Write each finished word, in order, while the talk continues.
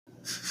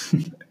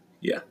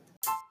Yeah.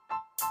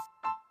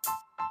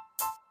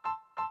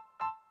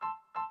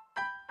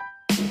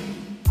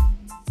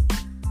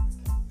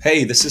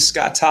 Hey, this is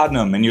Scott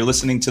Todnam, and you're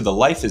listening to the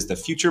Life is the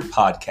Future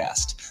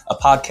podcast, a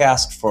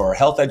podcast for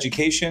health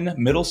education,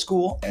 middle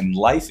school, and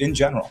life in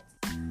general.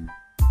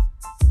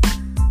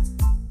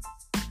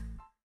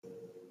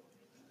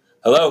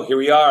 Hello, here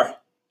we are.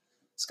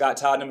 Scott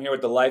Todnam here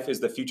with the Life is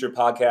the Future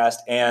podcast,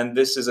 and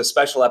this is a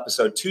special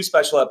episode, 2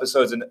 special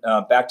episodes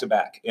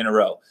back-to-back in a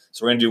row.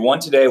 So we're going to do one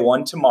today,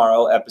 one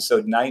tomorrow,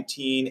 episode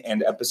 19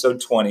 and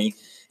episode 20.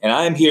 And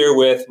I'm here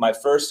with my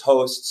first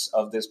hosts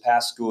of this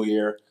past school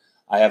year.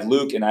 I have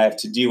Luke and I have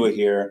Tadiwa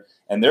here,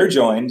 and they're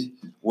joined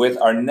with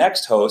our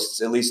next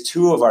hosts, at least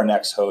 2 of our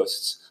next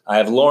hosts. I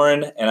have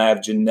Lauren and I have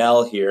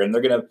Janelle here, and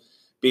they're going to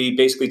be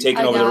basically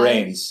taking over the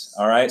reins.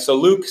 All right. So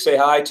Luke, say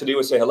hi.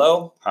 Tadiwa, say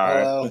hello.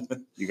 Hi. Hello.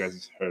 You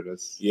guys heard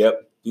us.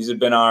 Yep. These have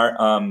been our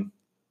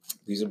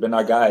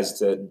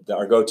guys,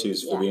 our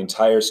go-tos for the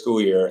entire school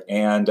year.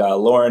 And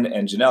Lauren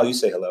and Janelle, you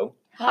say hello.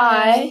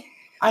 Hi.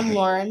 I'm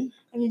Lauren.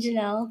 I'm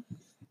Janelle.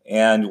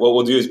 And what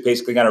we'll do is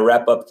basically kind of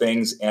wrap up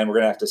things, and we're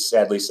going to have to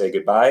sadly say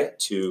goodbye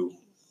to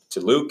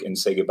Luke and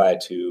say goodbye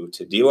to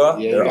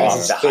Tadiwa. Yeah, they're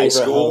off to high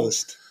school.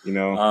 Host, you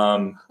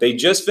know, they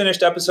just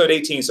finished episode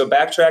 18. So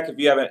backtrack if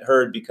you haven't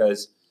heard,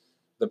 because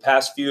the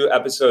past few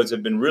episodes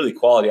have been really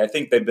quality. I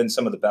think they've been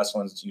some of the best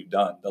ones you've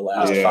done. The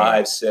last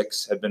 5,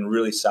 6 have been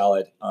really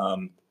solid.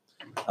 I'm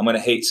going to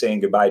hate saying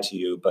goodbye to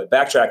you, but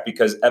backtrack,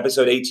 because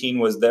episode 18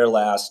 was their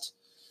last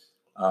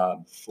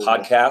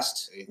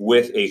podcast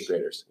with 8th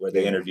graders, where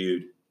they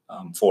interviewed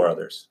 4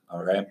 others.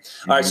 All right.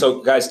 All right.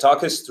 So guys,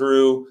 talk us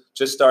through,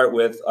 just start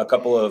with a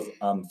couple of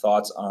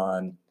thoughts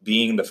on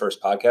being the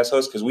first podcast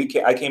host. Cause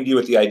I came to you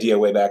with the idea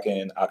way back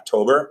in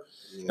October,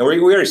 and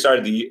we already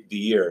started the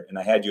year, and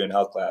I had you in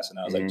health class, and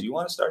I was like, do you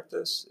want to start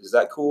this? Is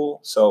that cool?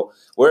 So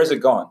where has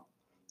it gone?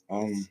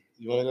 You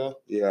want to go?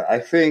 Yeah. I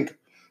think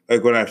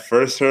like when I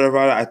first heard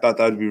about it, I thought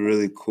that would be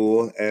really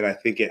cool. And I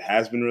think it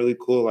has been really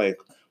cool. Like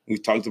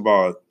we've talked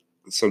about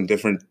some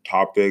different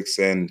topics,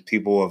 and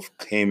people have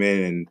came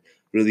in and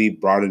really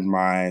broadened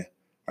my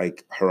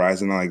like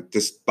horizon, like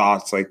just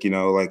thoughts, like, you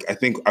know, like I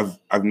think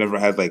I've never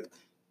had like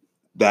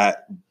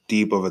that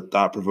deep of a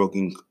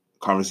thought-provoking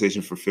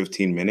conversation for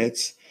 15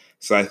 minutes.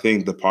 So I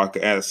think the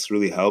podcast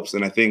really helps.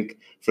 And I think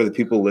for the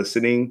people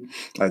listening,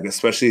 like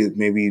especially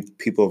maybe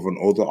people of an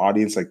older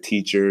audience, like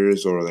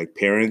teachers or like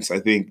parents, I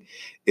think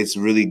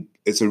the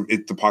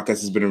podcast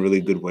has been a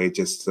really good way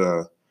just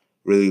to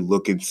really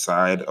look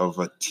inside of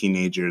a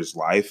teenager's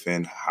life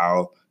and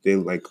how they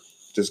like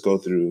just go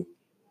through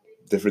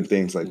different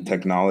things like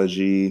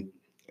technology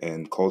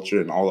and culture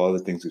and all the other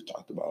things we've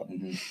talked about.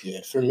 Yeah,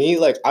 for me,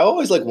 like I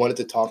always like wanted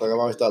to talk. Like I've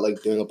always thought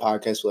like doing a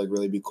podcast would like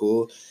really be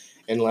cool,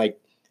 and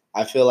like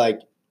I feel like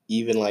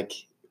even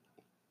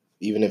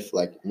if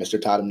like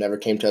Mr. Todham never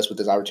came to us with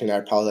this opportunity,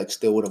 I probably like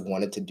still would have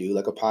wanted to do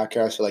like a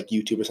podcast or like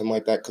YouTube or something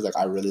like that, because like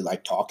I really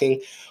like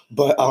talking.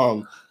 But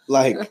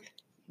like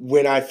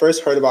when I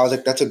first heard about it, I was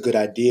like, that's a good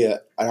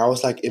idea, and I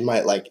was like,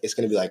 it's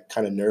gonna be like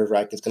kind of nerve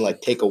wracking. It's gonna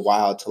like take a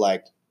while to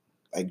like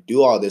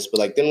do all this, but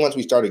like then once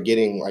we started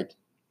getting like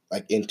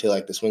into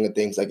like the swing of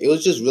things, like it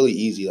was just really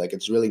easy. Like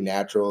it's really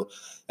natural.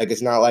 Like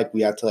it's not like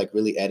we have to like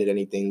really edit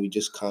anything. We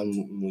just come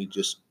and we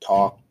just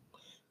talk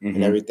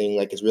and everything.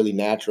 Like it's really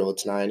natural.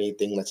 It's not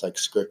anything that's like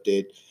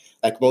scripted.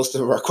 Like most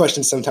of our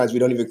questions, sometimes we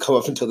don't even come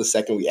up until the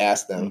second we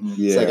ask them.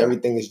 It's like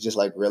everything is just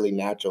like really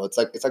natural. It's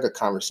like a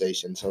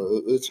conversation.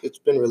 So it's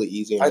been really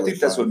easy. And I really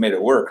think that's fun. what made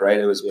it work, right?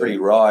 It was pretty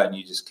raw, and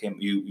you just came.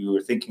 You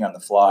were thinking on the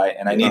fly,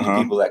 and I needed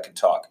people that could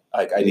talk.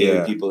 Like I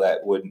needed people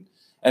that wouldn't.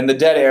 And the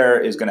dead air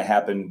is going to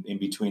happen in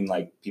between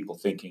like people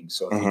thinking.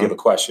 So if you give a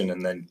question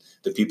and then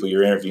the people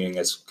you're interviewing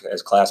as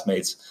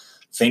classmates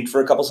think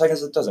for a couple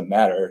seconds, it doesn't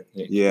matter.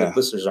 The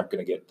listeners aren't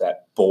going to get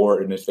that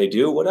bored. And if they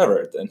do,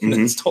 whatever, then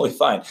it's totally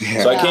fine.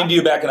 Yeah. So I came to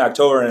you back in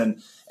October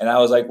and I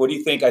was like, what do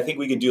you think? I think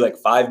we could do like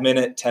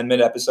 5-minute,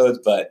 10-minute episodes,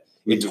 but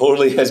it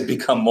totally has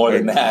become more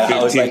than that. 15,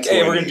 I was like, 20.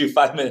 Hey, we're going to do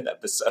 5-minute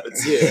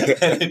episodes. Yeah.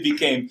 And it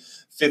became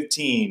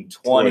 15,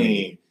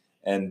 20.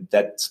 And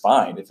that's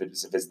fine if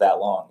it's that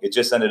long. It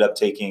just ended up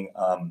taking,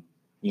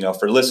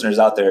 for listeners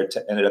out there,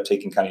 ended up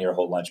taking kind of your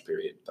whole lunch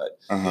period. But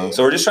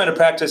so we're just trying to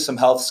practice some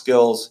health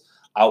skills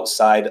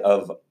outside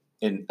of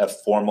in a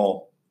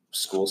formal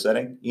school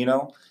setting,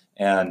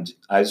 and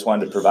I just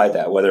wanted to provide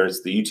that, whether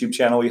it's the YouTube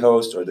channel we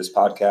host or this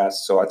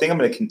podcast. So I think I'm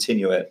going to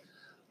continue it.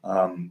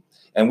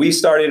 And we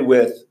started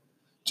with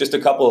just a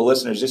couple of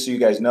listeners, just so you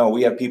guys know.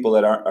 We have people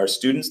that are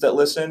students that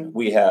listen.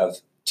 We have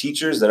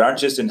teachers that aren't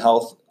just in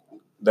health,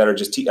 that are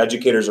just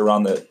educators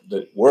around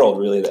the world,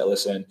 really, that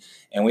listen.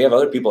 And we have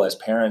other people as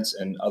parents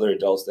and other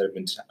adults that have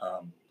been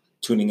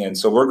tuning in.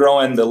 So we're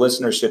growing. The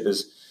listenership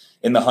is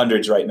in the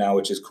hundreds right now,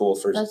 which is cool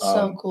for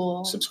so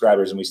cool.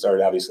 subscribers. And we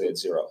started obviously at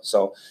 0.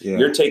 So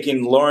you're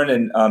taking Lauren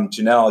and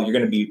Janelle, you're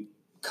going to be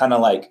kind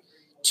of like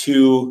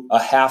a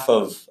half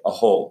of a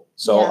whole.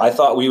 So I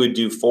thought we would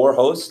do 4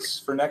 hosts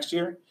for next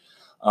year.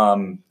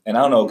 And I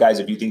don't know, guys,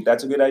 if you think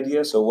that's a good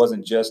idea. So it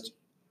wasn't just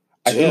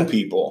 2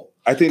 people.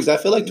 I think I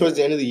feel like towards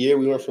the end of the year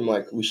we went from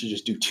like we should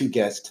just do 2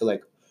 guests to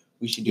like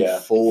we should do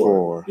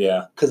 4.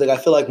 Yeah. Because like I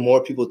feel like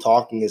more people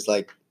talking is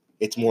like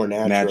it's more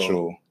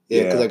natural.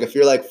 Yeah. Because like if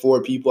you're like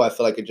 4 people, I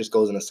feel like it just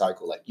goes in a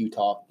cycle. Like you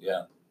talk.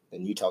 Yeah.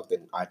 Then you talk,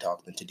 then I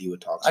talk, then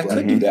Tadiwa talks. I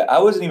could do that. I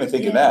wasn't even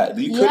thinking that.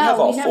 You could have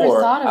all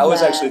 4. I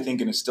was actually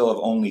thinking of still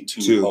have only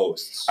 2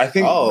 hosts. I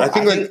think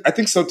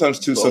sometimes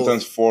 2,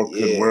 sometimes 4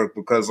 could work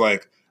because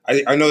like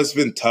I know it's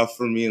been tough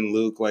for me and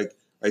Luke. Like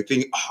I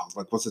think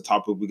like what's the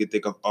topic we could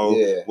think of?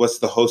 What's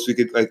the host we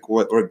could like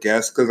what or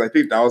guest? Because I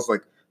think that was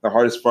like the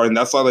hardest part, and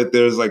that's why like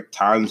there's like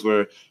times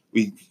where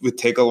we would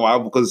take a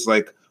while because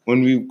like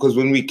when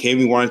we came,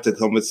 we wanted to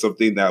come with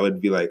something that would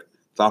be like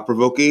thought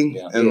provoking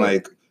and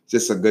like.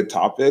 Just a good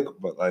topic,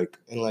 but like,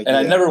 and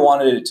I never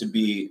wanted it to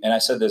be. And I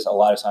said this a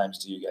lot of times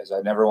to you guys.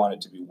 I never wanted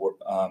it to be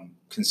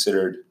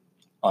considered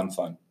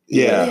unfun.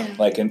 Yeah.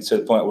 Like, and to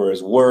the point where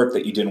it's work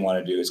that you didn't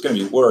want to do. It's going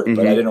to be work,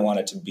 but I didn't want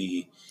it to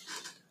be.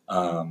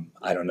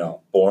 I don't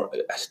know.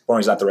 Boring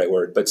is not the right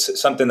word, but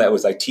something that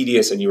was like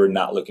tedious and you were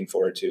not looking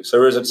forward to. So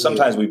there was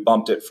sometimes we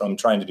bumped it from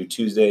trying to do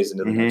Tuesdays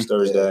into the next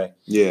Thursday.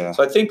 Yeah.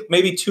 So I think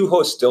maybe 2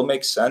 hosts still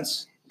makes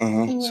sense.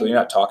 So you're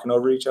not talking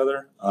over each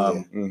other.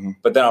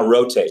 But then I'll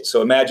rotate.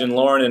 So imagine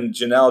Lauren and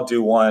Janelle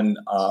do one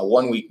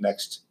 1 week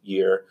next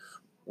year.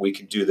 We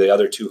could do the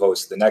other 2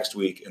 hosts the next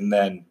week, and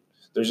then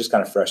there's just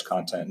kind of fresh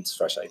content and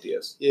fresh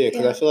ideas. Yeah,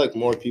 because I feel like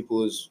more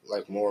people is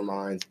like more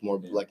minds, more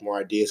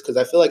ideas. Because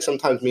I feel like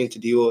sometimes me and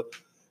Tadiwa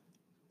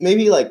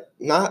maybe like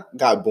not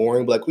got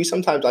boring, but like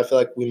I feel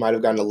like we might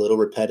have gotten a little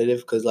repetitive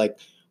because like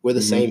we're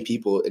the same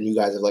people, and you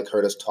guys have like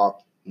heard us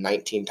talk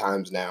 19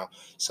 times now.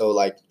 So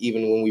like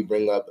even when we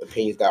bring up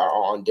opinions that are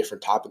on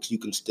different topics, you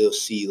can still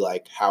see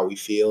like how we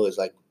feel is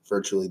like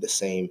virtually the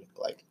same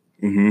like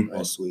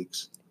most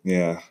weeks.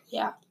 Yeah.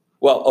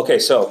 Well, okay,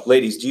 so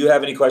ladies, do you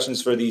have any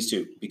questions for these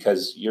 2?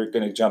 Because you're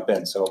going to jump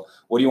in. So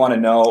what do you want to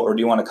know, or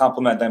do you want to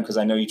compliment them? Because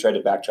I know you tried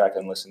to backtrack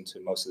and listen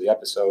to most of the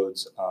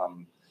episodes.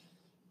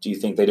 Do you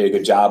think they did a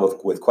good job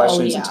with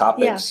questions and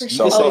topics? Yeah, for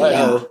sure. So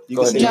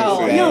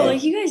No,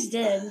 like you guys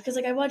did. Because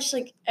like I watched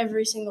like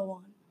every single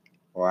one.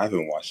 Well, I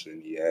haven't watched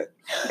it yet.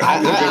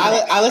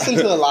 I listen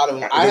to a lot of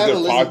them. I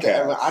haven't listened to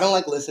everyone. I don't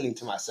like listening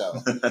to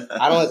myself.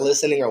 I don't like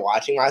listening or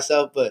watching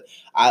myself, but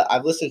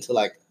I've listened to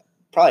like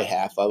probably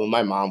half of them.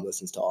 My mom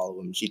listens to all of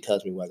them. She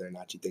tells me whether or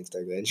not she thinks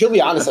they're good. And she'll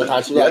be honest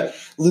sometimes. She'll be like,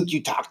 Luke,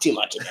 you talk too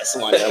much in this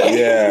one.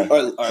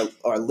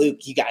 Or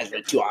Luke, you guys were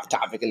too off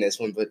topic in this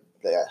one. But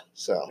yeah,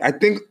 so.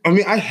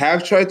 I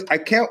have tried. I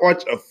can't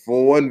watch a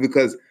full one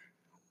because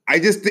I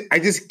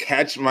just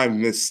catch my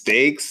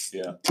mistakes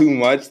too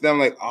much. Then I'm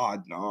like,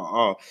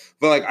 no.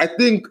 But like I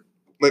think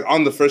like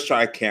on the first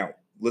try I can't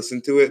listen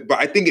to it, but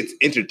I think it's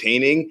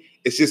entertaining.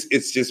 It's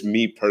just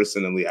me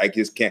personally. I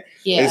just can't.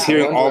 Yeah. Just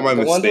hearing all my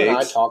mistakes. The ones when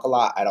I talk a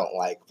lot, I don't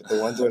like. But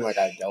the ones when like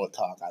I don't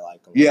talk, I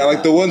like them. Yeah,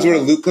 like the ones where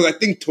Luke. Because I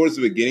think towards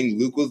the beginning,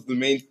 Luke was the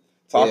main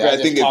talker. Yeah, I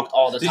think talked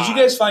all the time. Did you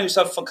guys find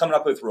yourself coming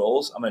up with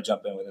roles? I'm going to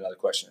jump in with another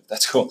question, if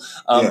that's cool.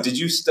 Did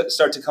you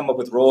start to come up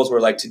with roles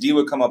where like Tadiwa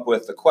would come up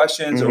with the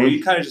questions, or were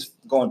you kind of just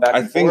going back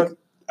and forth?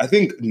 I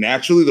think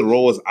naturally the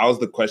role was I was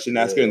the question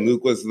asker and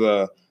Luke was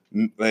the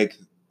like.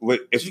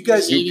 If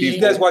you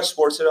guys watch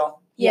sports at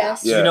all?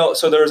 Yes. Yeah. You know,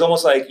 so there's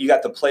almost like you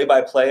got the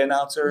play-by-play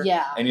announcer,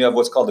 and you have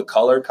what's called the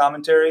color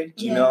commentary.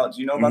 Do you know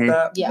about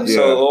that? Yeah.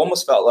 So it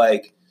almost felt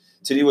like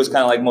Tadiwa was kind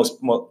of like most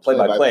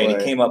play-by-play, and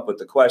he came up with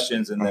the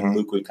questions, and then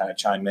Luke would kind of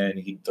chime in, and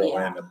he'd throw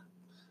in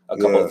a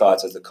couple of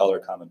thoughts as the color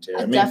commentary.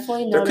 I mean,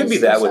 definitely there could be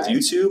that with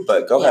YouTube,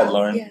 but go ahead,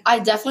 Lauren. Yeah. I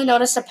definitely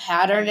noticed a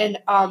pattern in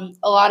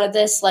a lot of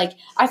this. Like,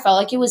 I felt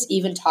like it was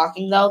even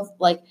talking though,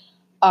 like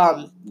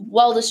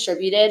well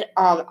distributed.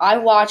 I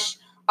watched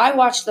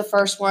the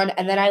first one,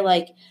 and then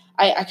I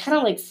kind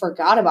of like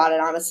forgot about it,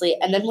 honestly.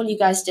 And then when you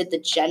guys did the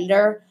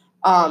gender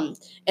and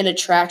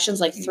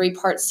attractions, like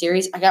 3-part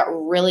series, I got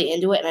really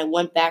into it, and I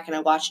went back and I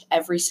watched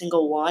every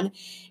single one.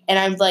 And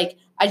I'm like,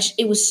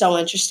 it was so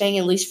interesting.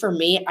 At least for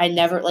me,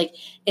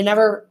 it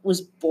never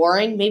was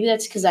boring. Maybe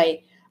that's because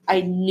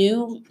I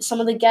knew some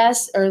of the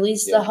guests, or at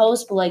least the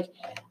host, but like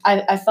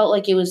I felt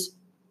like it was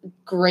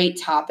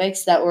great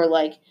topics that were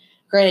like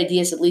great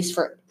ideas, at least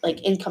for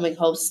like incoming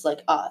hosts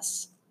like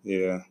us.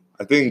 Yeah,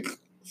 I think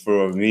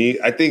for me,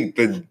 I think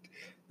the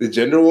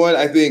gender one,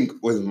 I think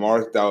with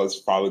Mark, that was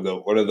probably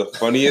one of the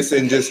funniest,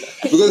 and just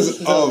because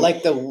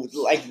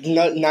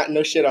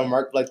no shit on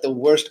Mark, like the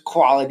worst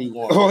quality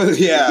one. Oh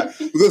yeah,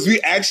 because we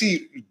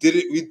actually did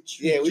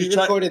it. We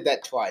recorded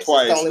that twice.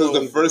 Because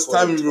the first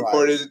time we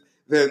recorded,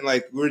 then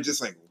like we were just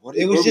like, what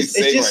are we saying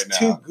right now? It's just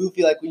too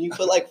goofy. Like when you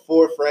put like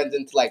 4 friends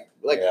into like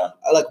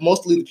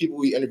mostly the people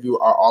we interview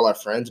are all our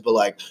friends, but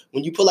like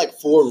when you put like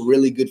 4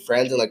 really good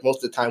friends, and like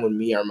most of the time when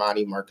me,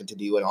 Armani, Mark, and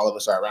Tadiwa, and all of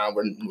us are around,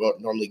 we're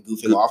normally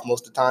goofing off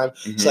most of the time.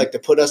 So like to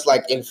put us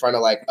like in front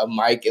of like a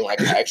mic and like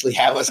actually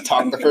have us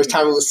talk the first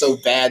time, it was so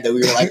bad that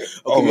we were like,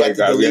 okay, we have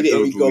to delete it,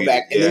 and we go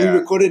back, and then we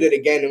recorded it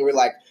again, and we're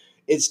like,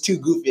 it's too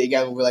goofy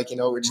again. We're like,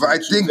 we're just gonna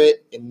keep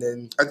it, and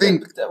then I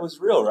think that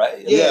was real,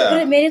 right? Yeah,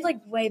 but it made it like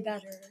way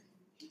better.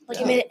 Like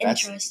it made it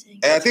interesting.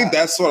 And I think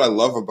that's what I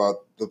love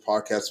about the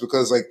podcast,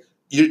 because like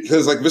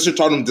because like Mr.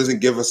 Tottenham doesn't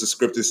give us a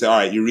script to say, all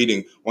right, you're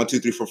reading 1, 2,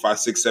 3, 4, 5,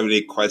 6, 7,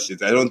 8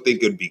 questions. I don't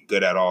think it would be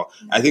good at all.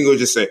 I think it would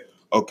just say,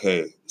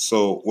 okay,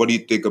 so what do you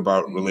think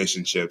about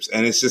relationships?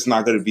 And it's just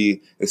not going to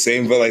be the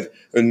same. But like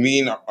when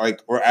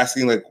we're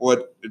asking like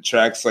what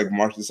attracts like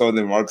Mark to someone,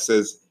 then Mark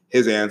says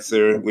his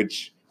answer,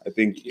 which I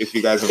think if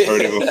you guys have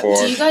heard it before.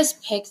 Do you guys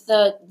pick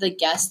the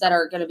guests that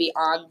are going to be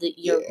on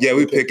your? Yeah,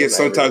 we pick it.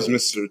 Sometimes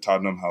Mr.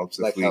 Tottenham helps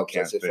if we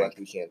can't think.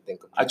 We can't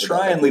think of. I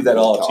try and leave that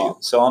all up to you.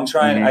 So I'm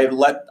trying. I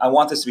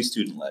want this to be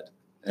student led,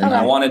 and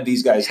I wanted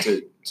these guys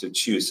to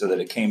choose so that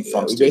it came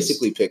from. We students.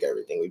 basically pick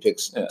everything. We pick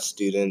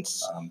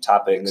students,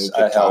 topics, and then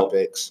we pick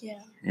topics.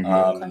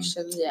 Yeah.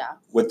 Questions. Yeah.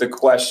 With the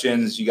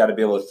questions, you got to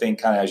be able to think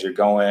kind of as you're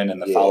going,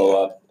 and the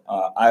follow up.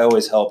 I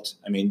always helped.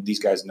 I mean, these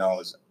guys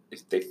know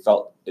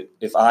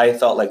if I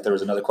felt like there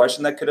was another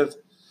question that could have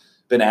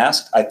been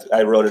asked,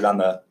 I wrote it on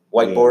the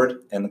whiteboard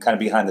and kind of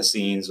behind the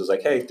scenes was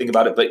like, hey, think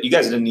about it. But you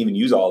guys didn't even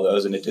use all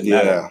those, and it didn't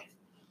matter.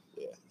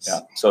 Yeah.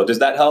 So does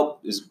that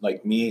help? Is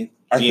like me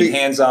being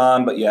hands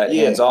on, but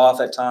hands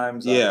off at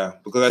times? Yeah,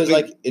 because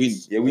I think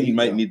we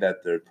might need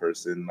that third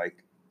person.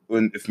 Like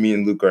if me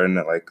and Luke are in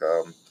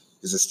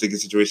there's a sticky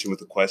situation with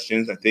the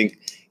questions. I think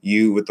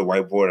you with the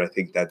whiteboard, I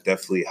think that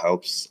definitely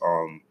helps.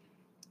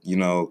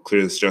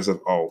 Clear the stress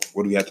of,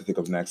 what do we have to think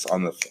of next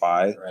on the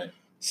fly? Right.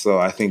 So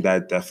I think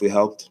that definitely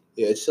helped.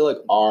 Yeah, it's still like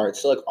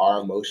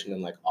our emotion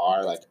and like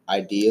our like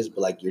ideas,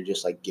 but like you're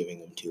just like giving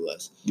them to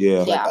us. Yeah.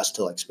 Like us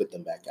to like spit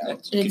them back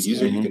out. You can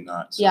use it, you can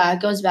not. So. Yeah,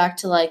 it goes back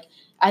to like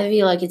I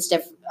feel like it's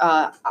different.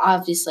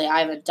 Obviously, I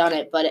haven't done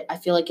it, but I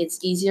feel like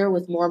it's easier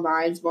with more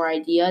minds, more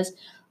ideas,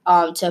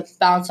 to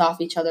bounce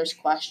off each other's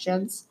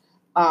questions,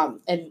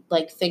 and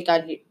like think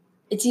on.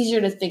 It's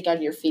easier to think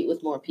on your feet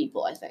with more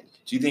people, I think.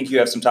 Do you think you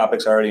have some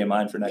topics already in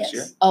mind for next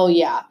year? Oh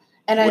yeah.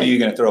 And what are you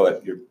going to throw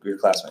at your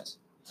classmates?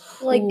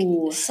 Like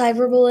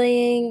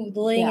cyberbullying,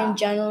 bullying in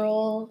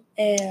general,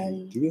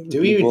 and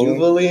do we even do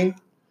bullying?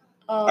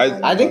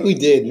 I think we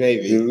did,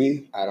 maybe. Do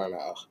we? I don't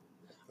know.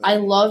 I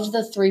loved the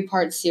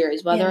 3-part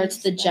series, whether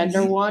it's the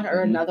gender one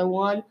or another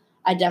one.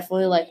 I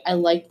definitely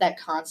liked that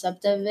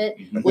concept of it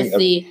with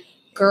the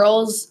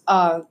girls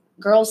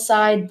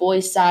side,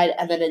 boys side,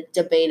 and then a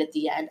debate at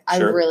the end.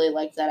 Sure. I really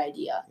liked that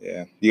idea.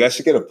 Yeah, you guys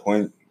should get a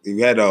point.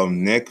 We had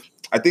Nick.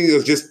 I think it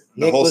was just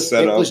the whole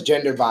setup. Nick was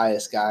gender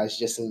biased, guys.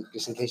 Just in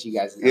case you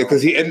guys know. Yeah,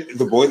 because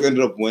the boys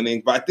ended up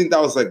winning, but I think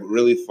that was like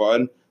really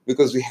fun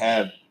because we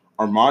had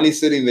Armani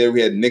sitting there,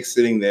 we had Nick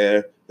sitting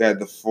there, we had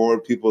the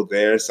 4 people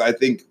there. So I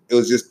think that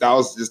was just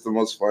the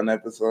most fun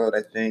episode.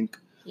 I think.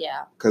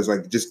 Yeah. Because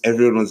like just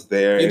everyone was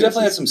there. You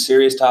definitely had some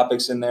serious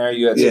topics in there.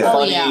 You had some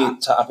funny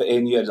topic,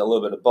 and you had a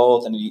little bit of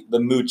both, and the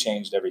mood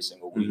changed every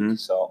single week. Mm-hmm.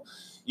 So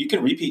you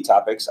can repeat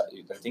topics.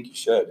 I think you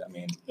should. I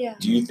mean,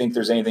 do you think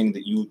there's anything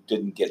that you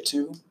didn't get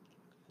to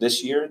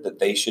this year that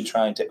they should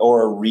try and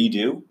or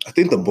redo? I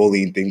think the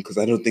bullying thing, because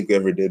I don't think we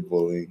ever did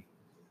bullying.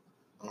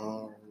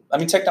 I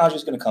mean, technology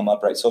is going to come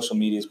up, right? Social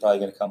media is probably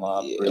going to come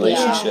up.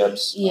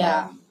 Relationships.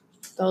 Yeah.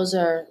 Those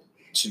are.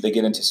 Should they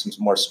get into some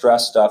more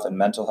stress stuff and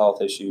mental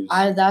health issues?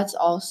 That's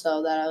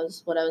also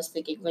what I was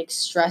thinking, like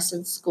stress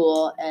in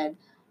school and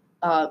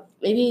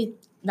maybe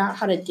not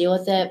how to deal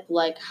with it, but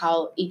like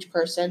how each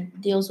person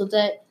deals with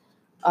it.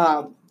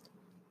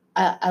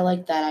 I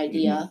like that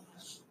idea.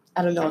 Mm-hmm.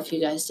 I don't know if you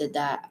guys did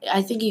that.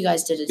 I think you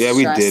guys did a stress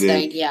we did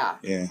thing.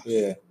 It.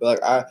 Yeah.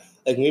 But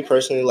like me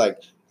personally,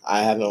 like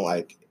I haven't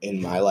like in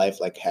my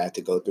life like had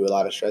to go through a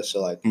lot of stress.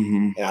 So like,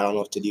 and I don't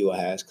know if Tadeo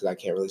has because I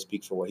can't really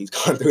speak for what he's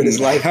gone through in his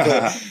life.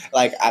 But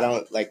like I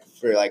don't like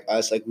for like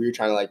us like we were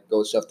trying to like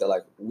go stuff that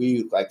like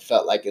we like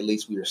felt like at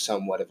least we were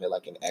somewhat of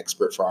like an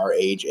expert for our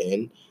age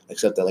in,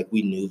 except that like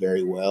we knew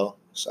very well.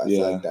 So I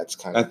feel like that's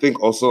kind of. I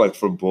think also like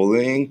for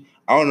bullying.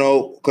 I don't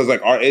know, because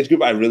like our age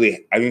group, I don't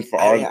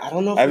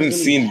know. I haven't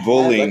seen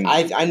bullying.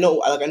 Like, I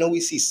know we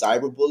see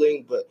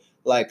cyberbullying, but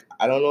like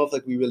I don't know if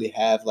like we really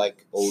have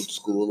like old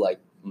school like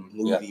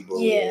movie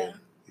bullying.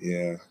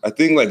 Yeah, I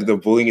think like the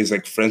bullying is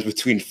like friends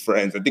between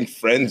friends. I think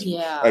friends,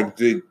 like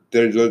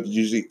they're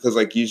usually because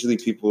like usually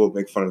people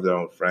make fun of their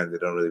own friends. They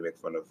don't really make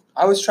fun of.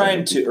 I was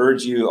trying to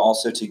urge you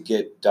also to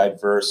get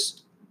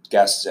diverse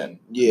guests in,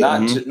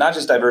 not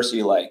just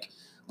diversity like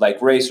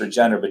race or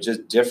gender, but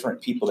just different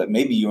people that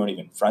maybe you weren't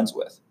even friends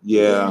with.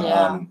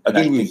 Yeah. I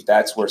think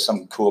that's where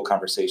some cool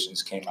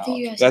conversations came out.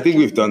 I think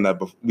we've done that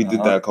before. We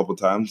did that a couple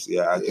times.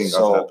 Yeah, I think I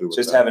was happy with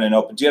just that. Having an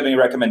open. Do you have any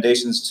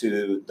recommendations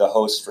to the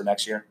hosts for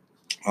next year?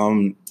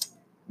 Coming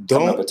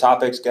up with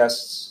topics,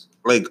 guests.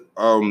 Like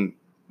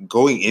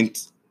going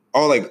into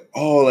I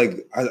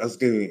was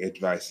giving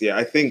advice. Yeah,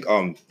 I think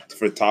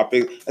for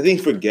topic, I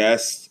think for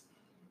guests.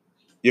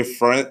 Your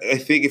friend, I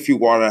think if you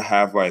want to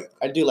have like,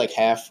 I do like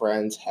half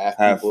friends, half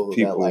people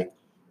that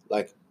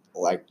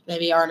like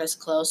maybe aren't as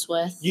close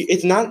with.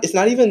 It's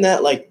not even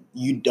that like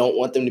you don't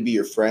want them to be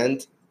your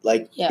friend.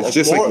 Like, like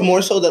just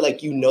more so that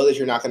like you know that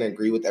you're not gonna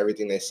agree with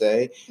everything they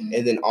say,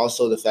 and then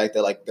also the fact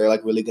that like they're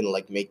like really gonna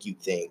like make you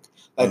think.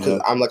 Like,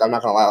 because I'm not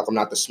gonna lie, like I'm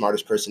not the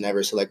smartest person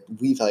ever. So like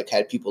we've like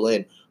had people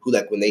in who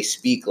like when they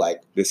speak,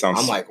 like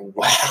I'm like,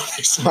 wow,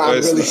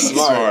 they're really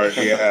smart.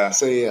 Yeah.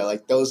 So yeah,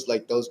 like those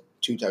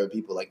two type of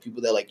people, like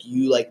people that like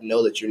you like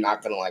know that you're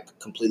not gonna like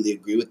completely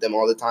agree with them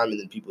all the time, and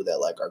then people that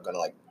like are gonna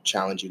like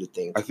challenge you to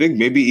think. I think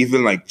maybe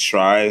even like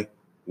try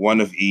one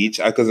of each,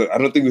 because I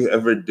don't think we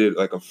ever did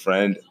like a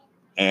friend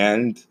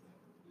and.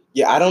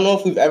 Yeah, I don't know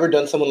if we've ever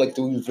done someone like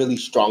that we really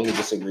strongly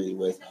disagree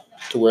with,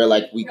 to where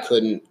like we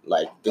couldn't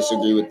like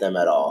disagree with them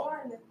at all.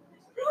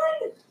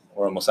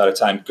 We're almost out of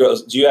time.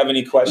 Girls, do you have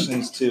any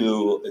questions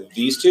to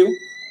these two?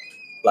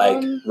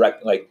 Like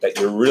that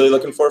you're really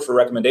looking for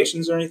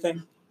recommendations or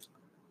anything?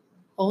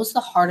 What was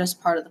the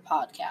hardest part of the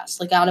podcast?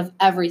 Like out of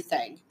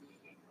everything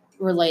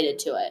related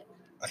to it?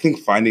 I think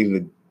finding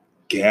the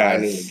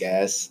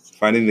guest.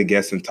 Finding the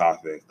guest and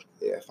topic.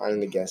 Yeah, finding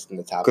the guest and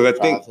the topic. Because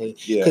I think,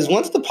 because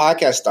once the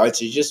podcast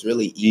starts, it's just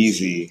really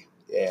easy.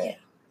 Yeah.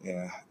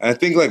 And I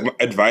think like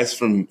advice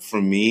from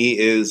me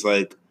is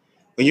like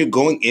when you're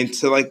going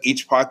into like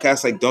each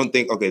podcast, like don't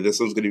think, okay, this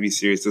one's gonna be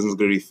serious, this one's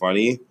gonna be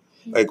funny.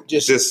 Like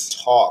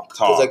just talk.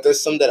 Because like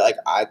there's some that like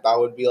I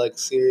thought would be like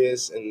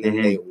serious, and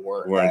then they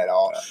weren't at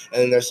all.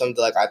 And then there's some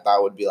that like I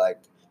thought would be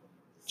like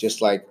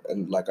just like a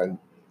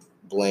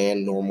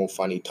bland, normal,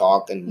 funny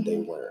talk, and they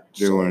weren't.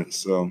 They weren't.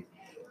 So.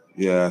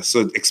 Yeah,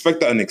 so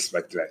expect the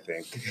unexpected, I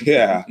think.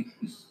 Yeah,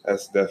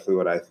 that's definitely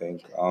what I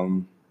think.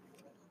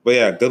 But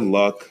yeah, good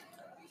luck.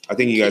 I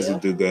think you guys will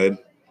do good.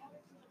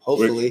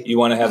 Hopefully. You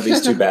want to have these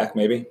two back,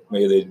 maybe?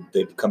 Maybe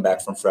they come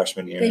back from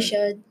freshman year. They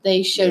should.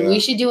 Yeah. We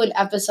should do an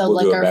episode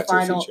like our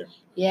final.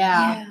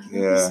 Yeah.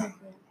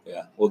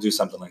 We'll do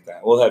something like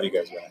that. We'll have you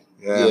guys back.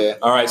 Yeah.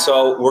 All right,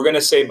 so we're going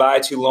to say bye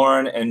to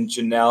Lauren and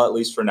Janelle, at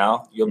least for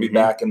now. You'll be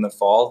back in the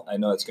fall. I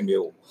know it's going to be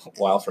a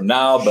while from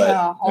now, but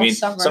I mean,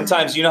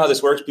 sometimes you know how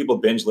this works. People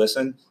binge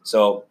listen,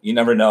 so you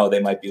never know.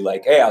 They might be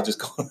like, hey, I'll just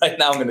go right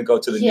now. I'm going to go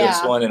to the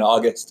newest one in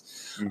August.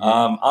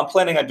 I'm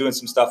planning on doing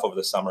some stuff over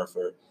the summer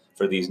for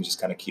these and just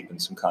kind of keeping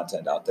some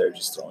content out there,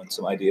 just throwing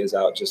some ideas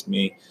out, just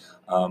me.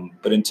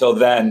 But until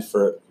then,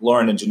 for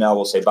Lauren and Janelle,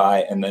 we'll say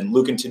bye. And then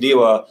Luke and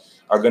Tadiwa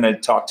are going to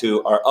talk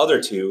to our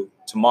other two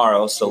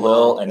tomorrow,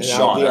 Salil and Shauna.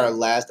 That'll be our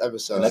last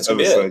episode. And that's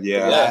episode, the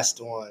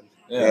last one.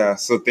 Yeah.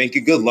 So thank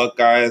you. Good luck,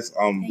 guys.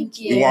 Thank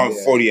you. We want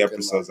 40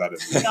 episodes out of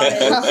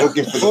it.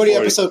 Looking for 40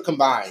 episodes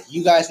combined.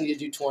 You guys need to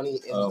do 20, and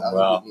the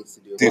other needs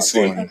to do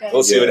 20. Okay.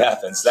 We'll see what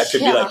happens. That could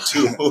be like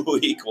 2 a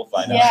week. We'll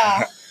find out.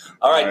 Yeah.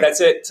 All right,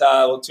 that's it.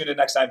 We'll tune in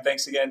next time.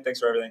 Thanks again.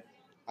 Thanks for everything.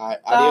 All right.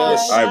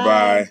 Adios.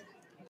 Bye.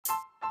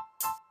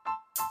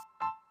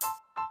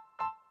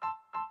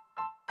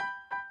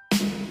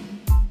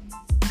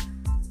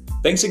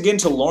 Thanks again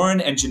to Lauren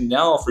and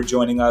Janelle for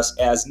joining us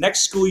as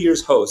next school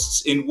year's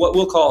hosts in what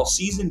we'll call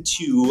Season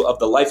 2 of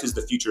the Life is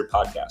the Future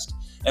podcast.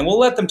 And we'll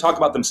let them talk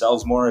about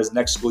themselves more as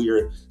next school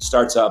year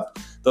starts up.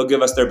 They'll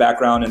give us their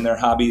background and their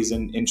hobbies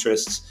and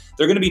interests.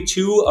 They're going to be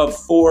 2 of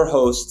 4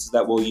 hosts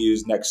that we'll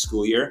use next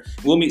school year.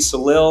 We'll meet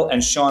Salil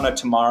and Shauna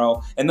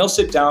tomorrow, and they'll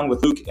sit down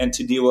with Luke and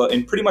Tadiwa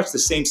in pretty much the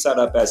same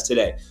setup as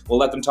today. We'll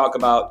let them talk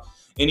about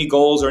any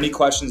goals or any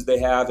questions they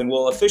have, and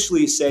we'll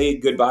officially say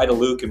goodbye to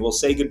Luke, and we'll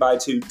say goodbye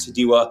to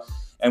Tadiwa,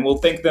 and we'll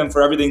thank them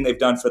for everything they've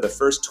done for the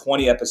first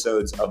 20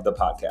 episodes of the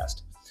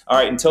podcast. All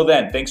right, until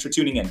then, thanks for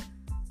tuning in.